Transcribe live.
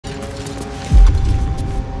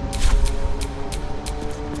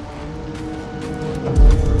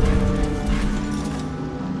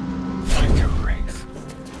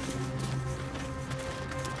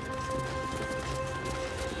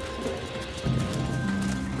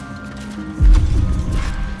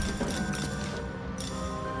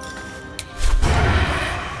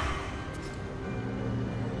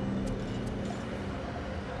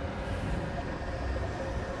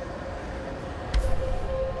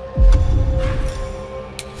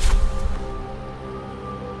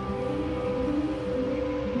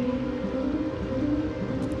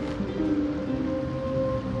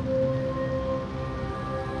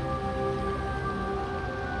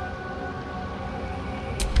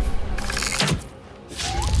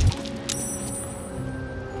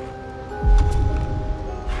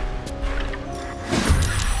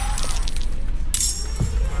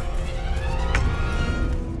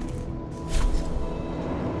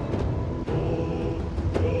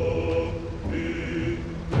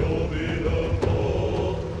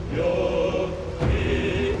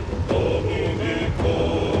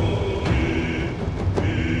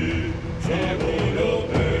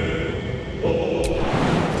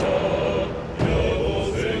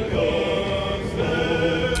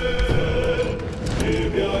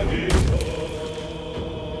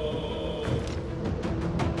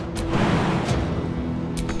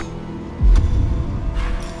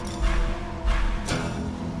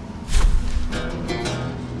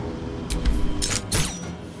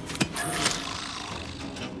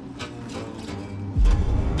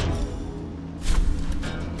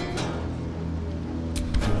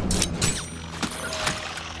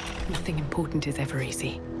Nothing important is ever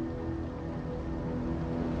easy.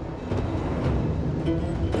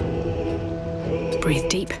 Breathe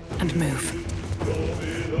deep and move.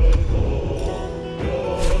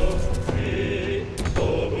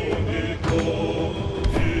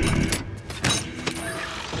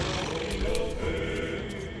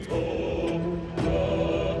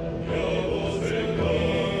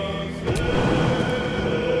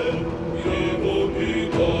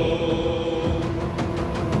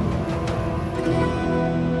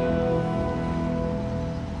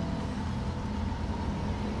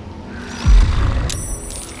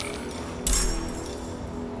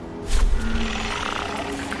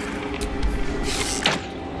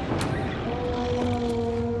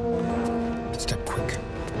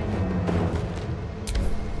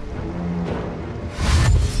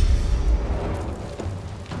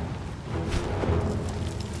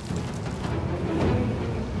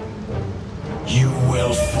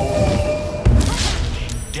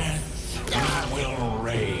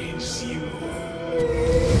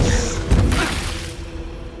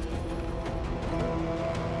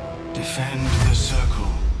 Defend the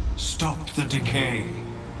circle. Stop the decay.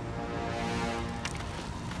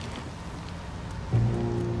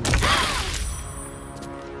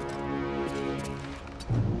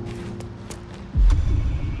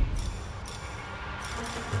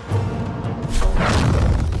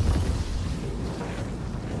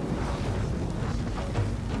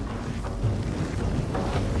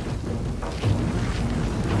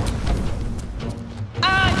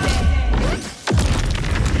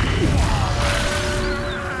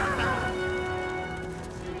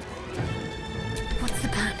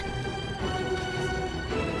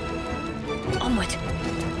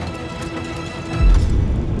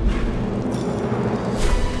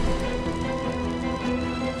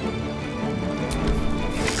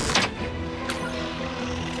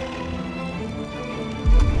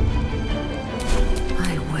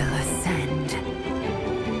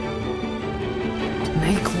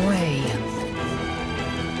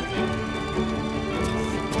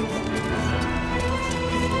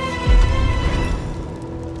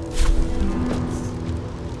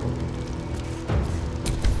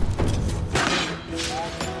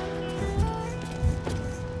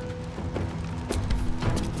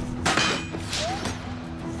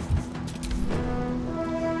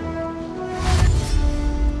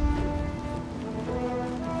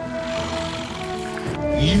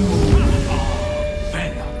 You are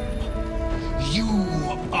venom. You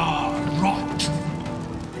are rot.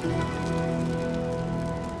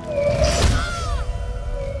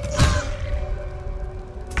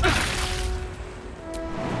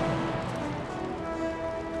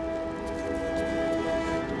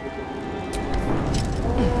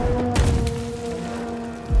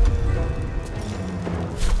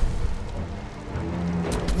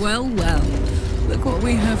 Well, well. Look what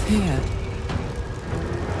we have here.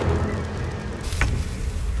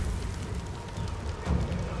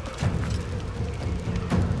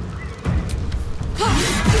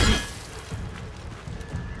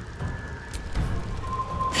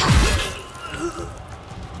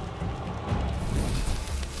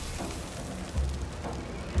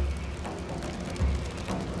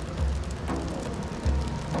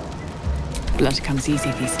 Blood comes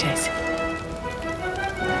easy these days.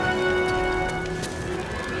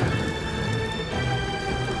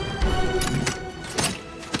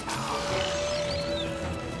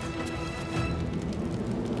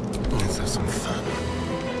 Let's have some fun.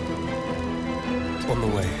 On the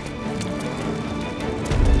way.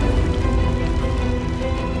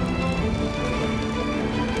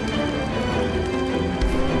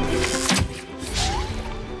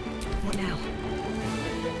 What now?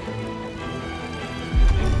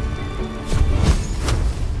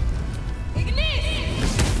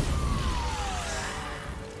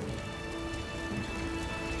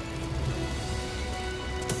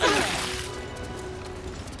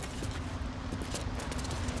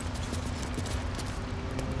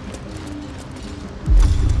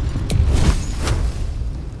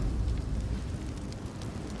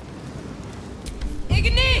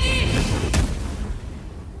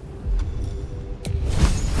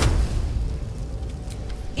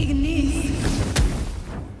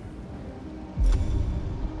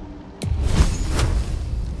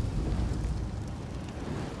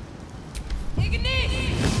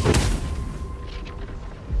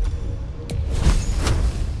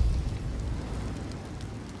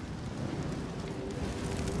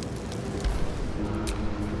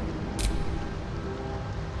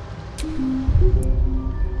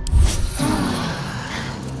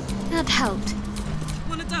 That helped.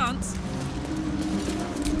 Wanna dance?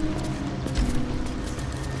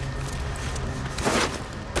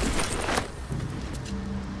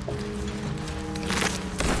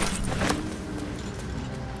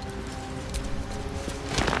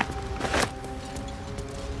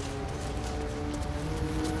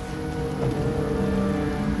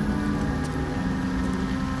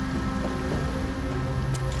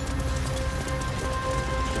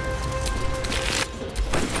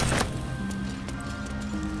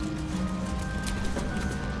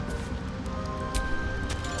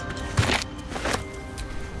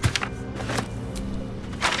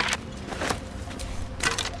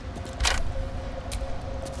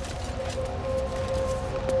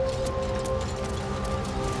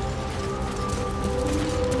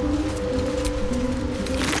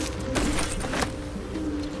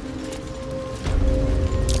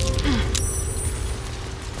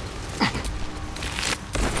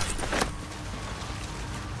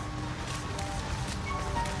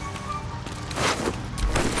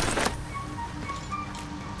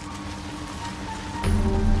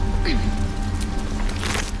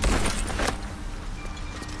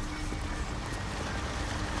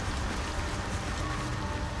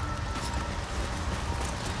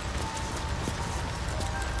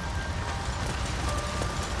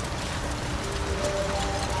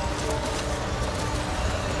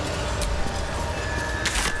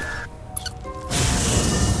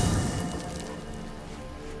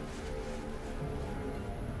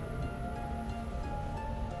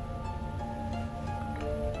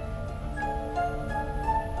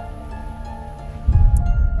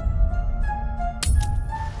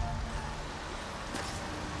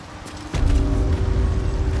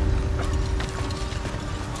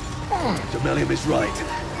 Demelium is right.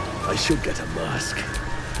 I should get a mask.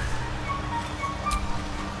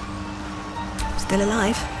 Still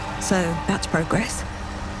alive, so that's progress.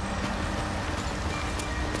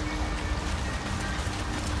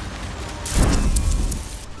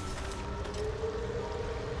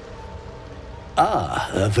 Ah,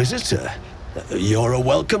 a visitor. You're a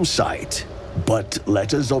welcome sight. But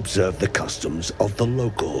let us observe the customs of the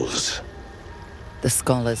locals. The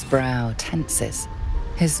scholar's brow tenses.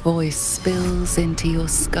 His voice spills into your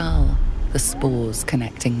skull, the spores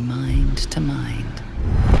connecting mind to mind.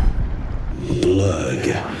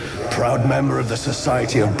 Blurg, proud member of the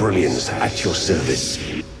Society of Brilliance, at your service.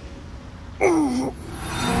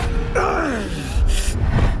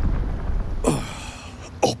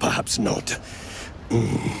 Or perhaps not.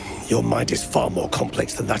 Your mind is far more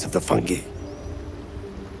complex than that of the fungi.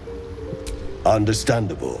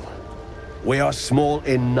 Understandable. We are small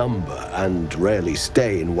in number and rarely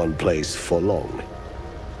stay in one place for long.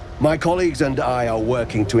 My colleagues and I are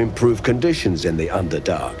working to improve conditions in the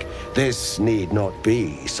Underdark. This need not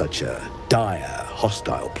be such a dire,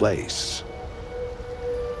 hostile place.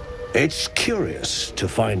 It's curious to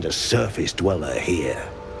find a surface dweller here.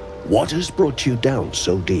 What has brought you down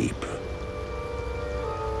so deep?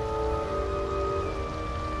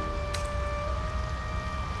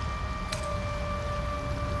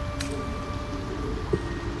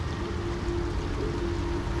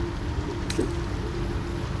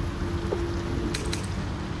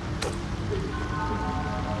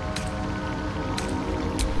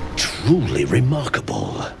 Truly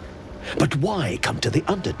remarkable. But why come to the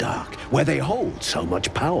Underdark, where they hold so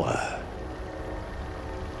much power?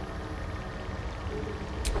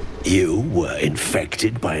 You were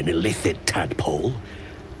infected by an illithid tadpole?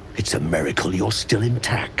 It's a miracle you're still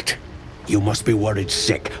intact. You must be worried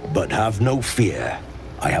sick, but have no fear.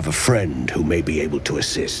 I have a friend who may be able to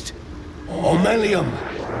assist. Omelium!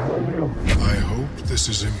 I hope this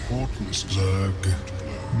is important, Zerg.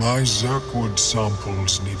 My Zerkwood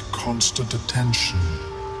samples need constant attention.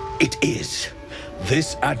 It is.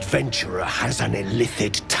 This adventurer has an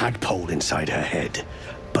illithid tadpole inside her head,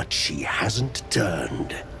 but she hasn't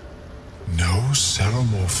turned. No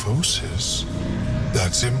ceremorphosis?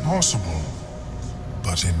 That's impossible,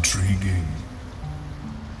 but intriguing.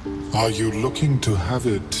 Are you looking to have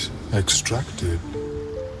it extracted?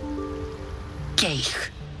 Geich,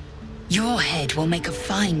 your head will make a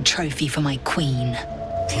fine trophy for my queen.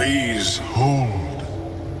 Please hold.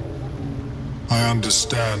 I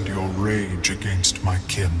understand your rage against my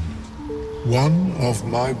kin. One of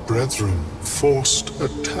my brethren forced a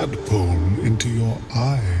tadpole into your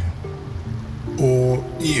eye. Or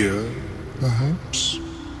ear, perhaps?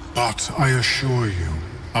 But I assure you,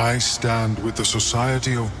 I stand with the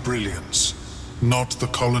Society of Brilliance, not the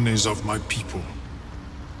colonies of my people.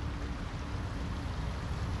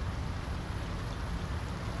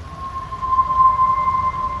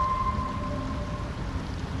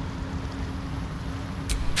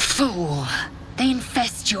 Fool! They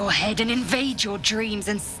infest your head and invade your dreams,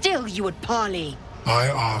 and still you would parley. I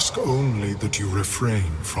ask only that you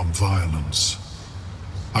refrain from violence.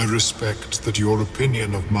 I respect that your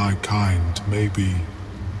opinion of my kind may be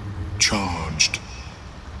charged.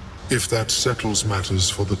 If that settles matters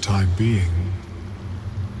for the time being,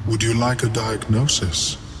 would you like a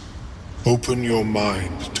diagnosis? Open your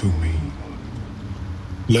mind to me.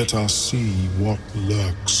 Let us see what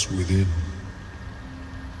lurks within.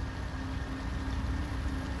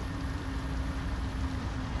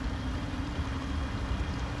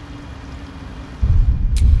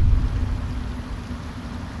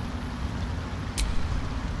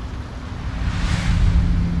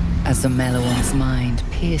 As Omeluum's mind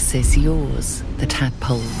pierces yours, the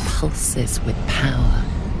tadpole pulses with power.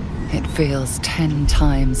 It feels 10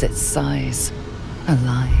 times its size.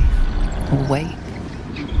 Alive, awake,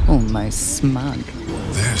 almost smug.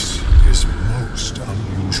 This is most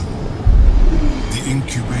unusual. The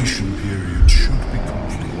incubation period should be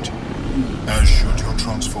complete, as should your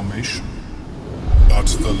transformation. But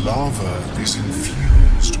the larva is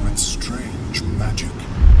infused with strange magic.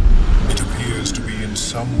 It appears to be in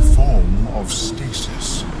some form of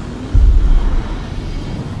stasis.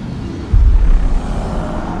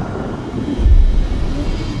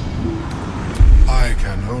 I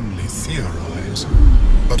can only theorize,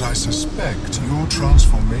 but I suspect your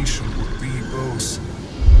transformation would be both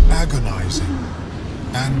agonizing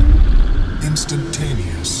and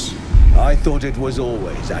instantaneous. I thought it was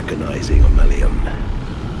always agonizing, Omelium.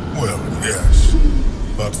 Well, yes,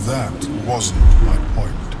 but that wasn't my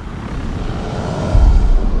point.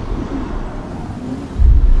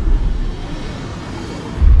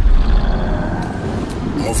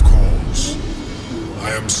 Of course.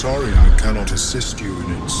 cannot assist you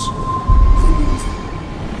in its removal.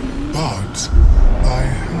 But I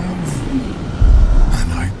have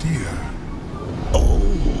an idea. Oh,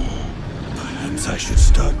 perhaps I should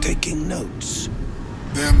start taking notes.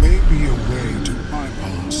 There may be a way to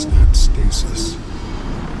bypass that stasis.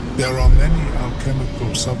 There are many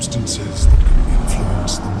alchemical substances that can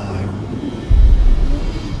influence the mind.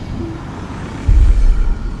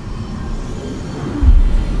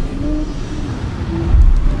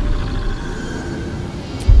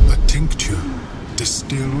 A tincture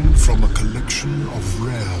distilled from a collection of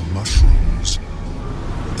rare mushrooms.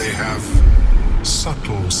 They have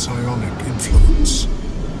subtle psionic influence.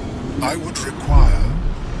 I would require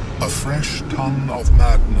a fresh ton of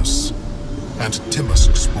madness and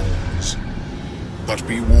Timusk spores. But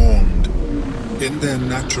be warned, in their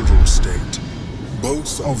natural state,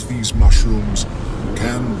 both of these mushrooms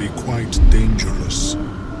can be quite dangerous.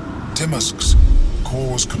 Timusks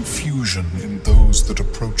cause confusion in those that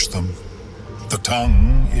approach them. The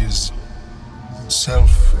tongue is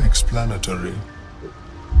self-explanatory.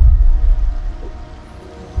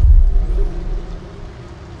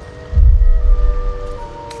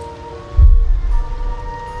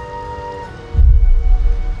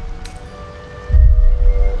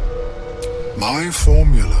 My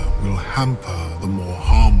formula will hamper the more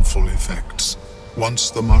harmful effects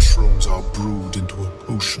once the mushrooms are brewed into a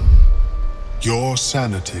potion. Your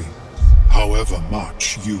sanity, however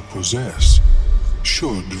much you possess,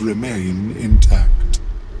 should remain intact.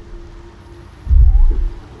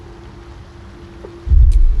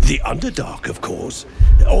 The Underdark, of course,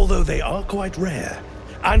 although they are quite rare,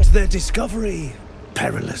 and their discovery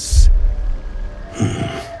perilous.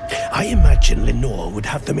 I imagine Lenore would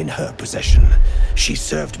have them in her possession. She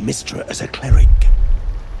served Mystra as a cleric.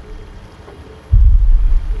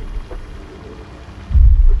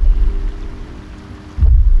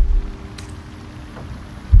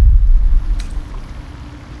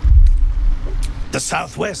 The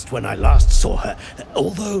southwest when I last saw her,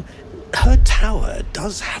 although her tower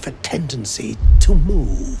does have a tendency to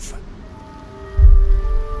move.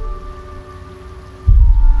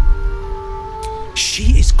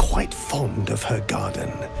 She is quite fond of her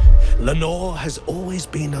garden. Lenore has always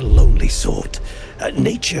been a lonely sort.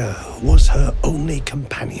 Nature was her only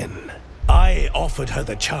companion. I offered her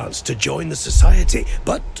the chance to join the society,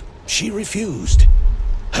 but she refused.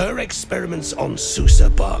 Her experiments on Susa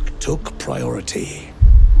bark took priority.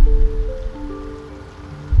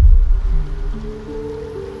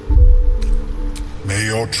 May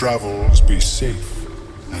your travels be safe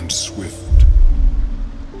and swift.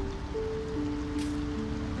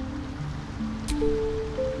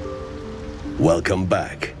 Welcome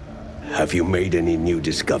back. Have you made any new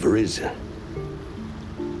discoveries?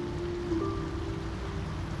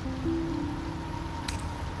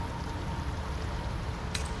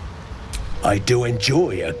 I do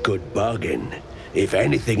enjoy a good bargain, if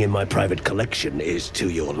anything in my private collection is to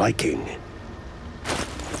your liking.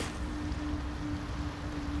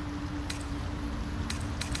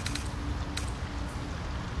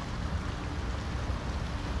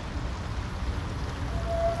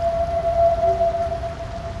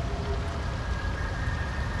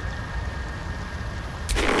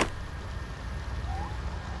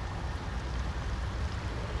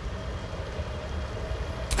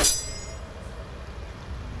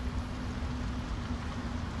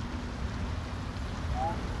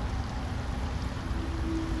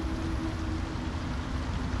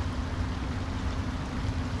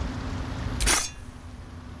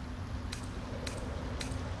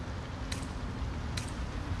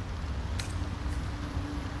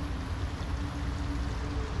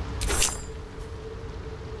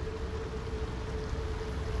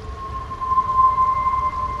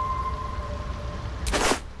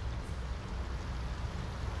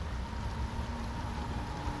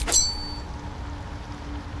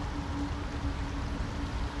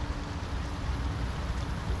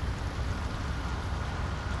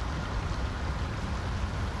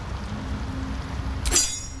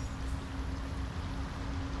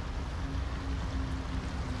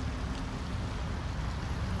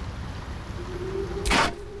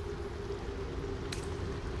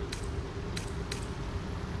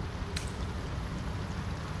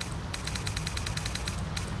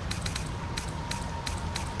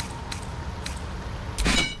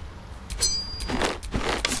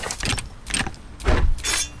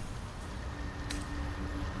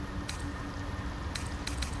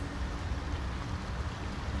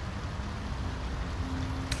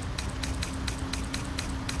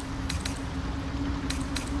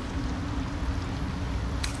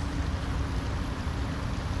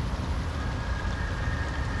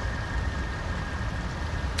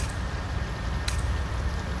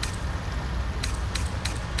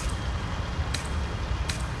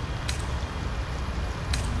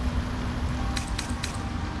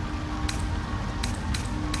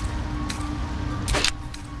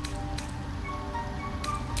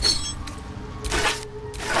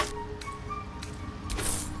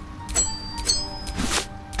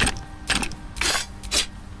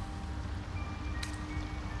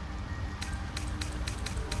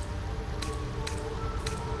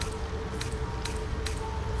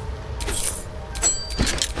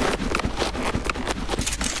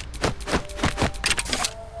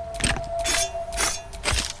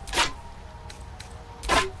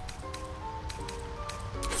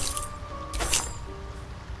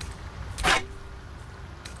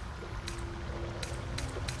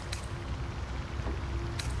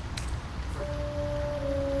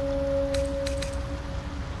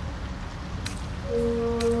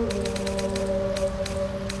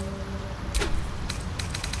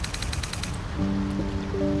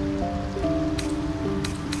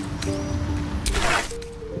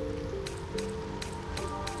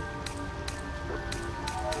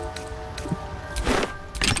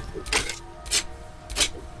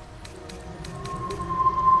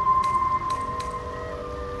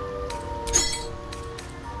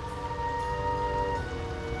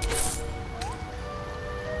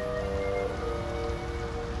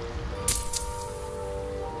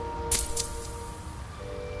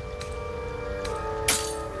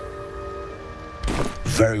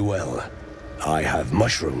 Very well. I have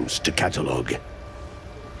mushrooms to catalog.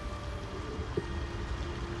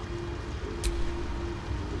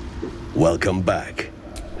 Welcome back.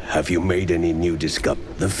 Have you made any new discoveries?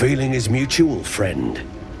 The feeling is mutual, friend.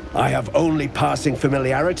 I have only passing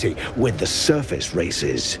familiarity with the surface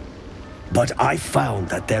races. But I found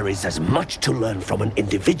that there is as much to learn from an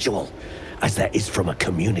individual as there is from a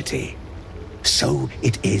community. So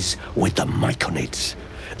it is with the Myconids.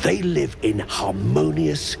 They live in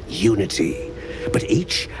harmonious unity, but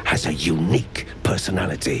each has a unique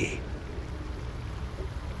personality.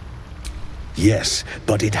 Yes,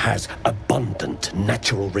 but it has abundant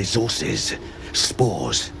natural resources.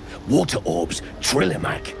 Spores, water orbs,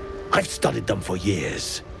 Trillimac. I've studied them for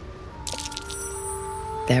years.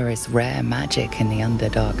 There is rare magic in the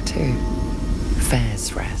Underdark too.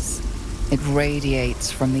 Fairsres. It radiates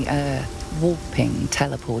from the earth, warping,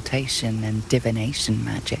 teleportation, and divination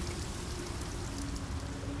magic.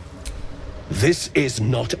 This is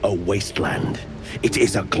not a wasteland. It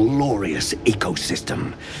is a glorious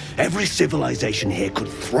ecosystem. Every civilization here could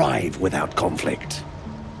thrive without conflict.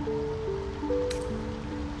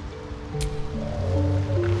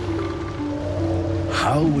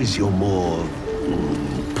 How is your more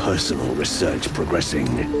personal research progressing?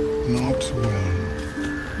 Not well.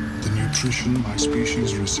 The nutrition my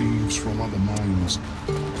species receives from other minds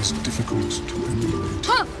is difficult to emulate.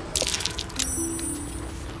 Huh.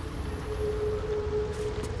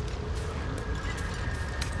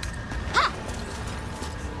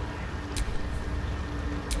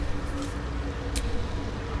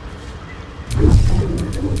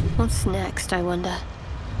 What's next, I wonder?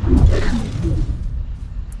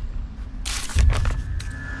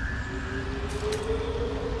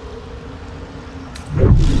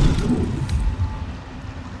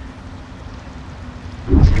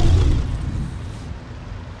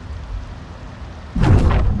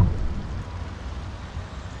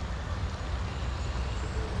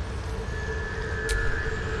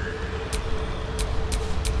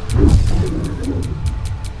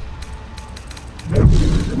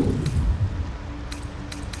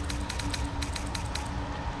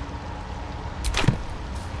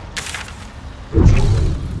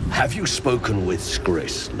 Have you spoken with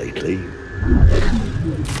Skris lately?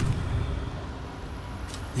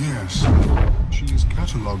 Yes. She is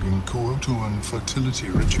cataloging Kohotoan fertility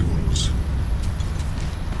rituals.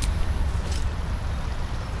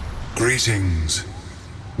 Greetings.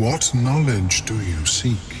 What knowledge do you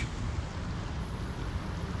seek?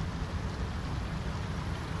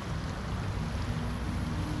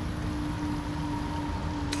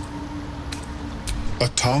 A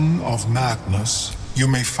tongue of madness. You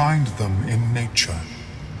may find them in nature,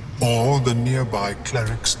 or the nearby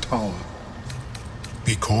cleric's tower.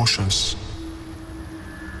 Be cautious.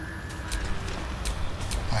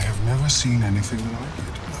 I have never seen anything like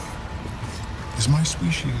it. Is my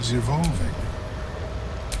species evolving?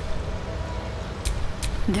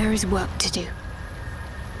 There is work to do.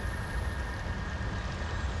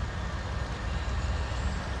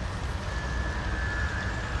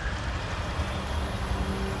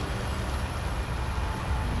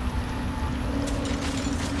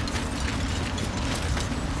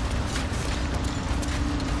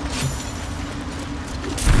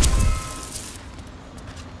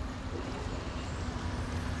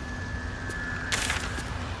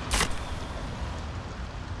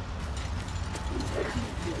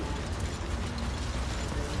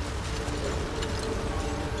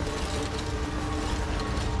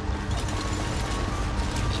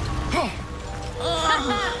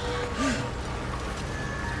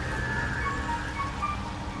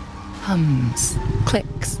 Hums,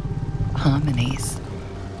 clicks, harmonies.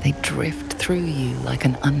 They drift through you like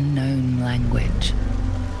an unknown language.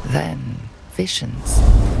 Then, visions.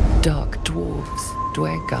 Dark dwarves,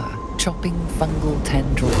 Dwergar, chopping fungal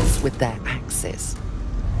tendrils with their axes.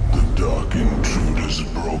 The dark intruders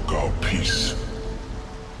broke our peace.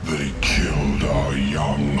 They killed our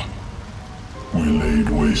young. We laid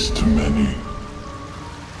waste to many.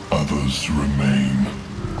 Others remain.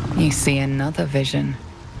 You see another vision.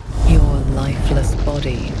 Your lifeless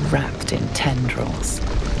body wrapped in tendrils.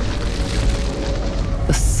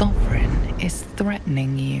 The Sovereign is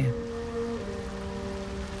threatening you.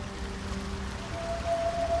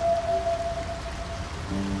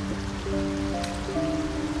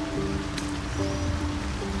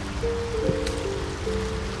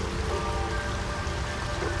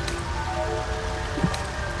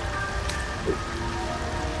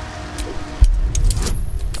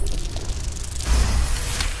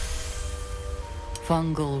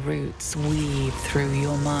 Fungal roots weave through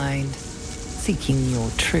your mind, seeking your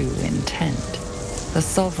true intent. The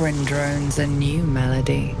Sovereign drones a new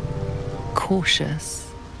melody, cautious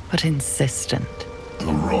but insistent. The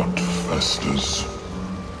rot festers.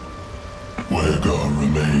 Wega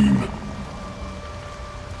remain.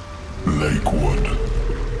 Lakewood.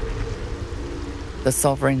 The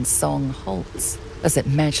Sovereign's song halts as it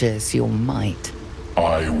measures your might.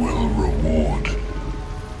 I will reward.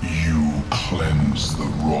 You cleanse the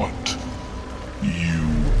rot.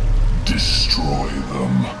 You destroy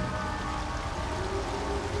them.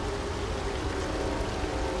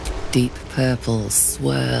 Deep purples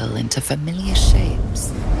swirl into familiar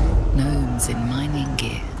shapes. Gnomes in mining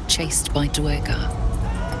gear, chased by Dwerga.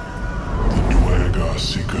 The Dwerga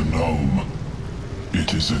seek a gnome.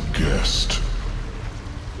 It is a guest.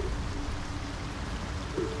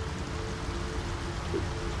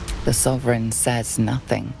 The Sovereign says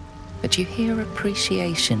nothing, but you hear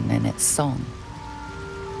appreciation in its song.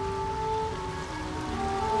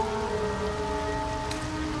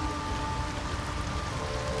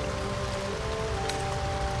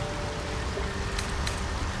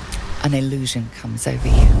 An illusion comes over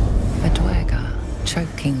you, a Dwerga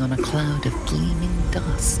choking on a cloud of gleaming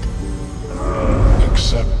dust.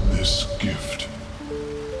 Accept this gift.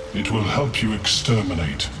 It will help you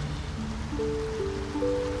exterminate.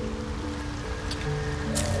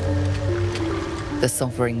 The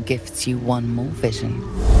Sovereign gifts you one more vision,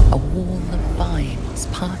 a wall of vines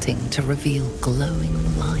parting to reveal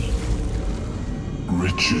glowing light.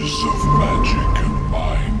 Riches of magic and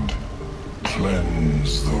mind.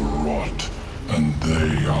 Cleanse the rot, and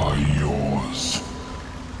they are yours.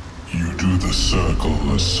 You do the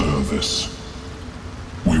Circle a service.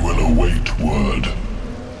 We will await word.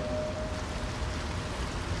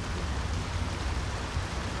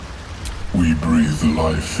 We breathe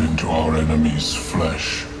life into our enemy's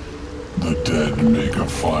flesh. The dead make a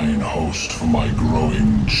fine host for my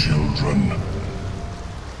growing children.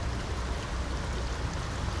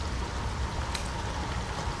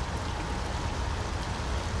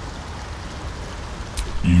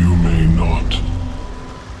 You may not.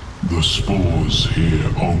 The spores hear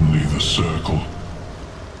only the Circle.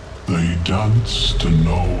 They dance to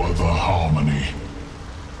no other harmony.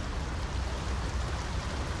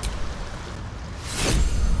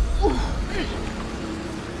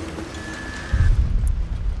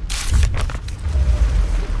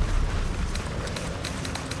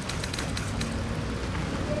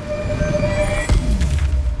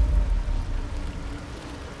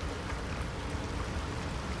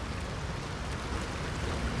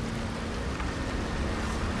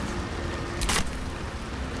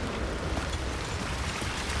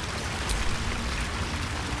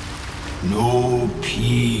 No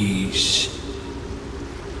peace.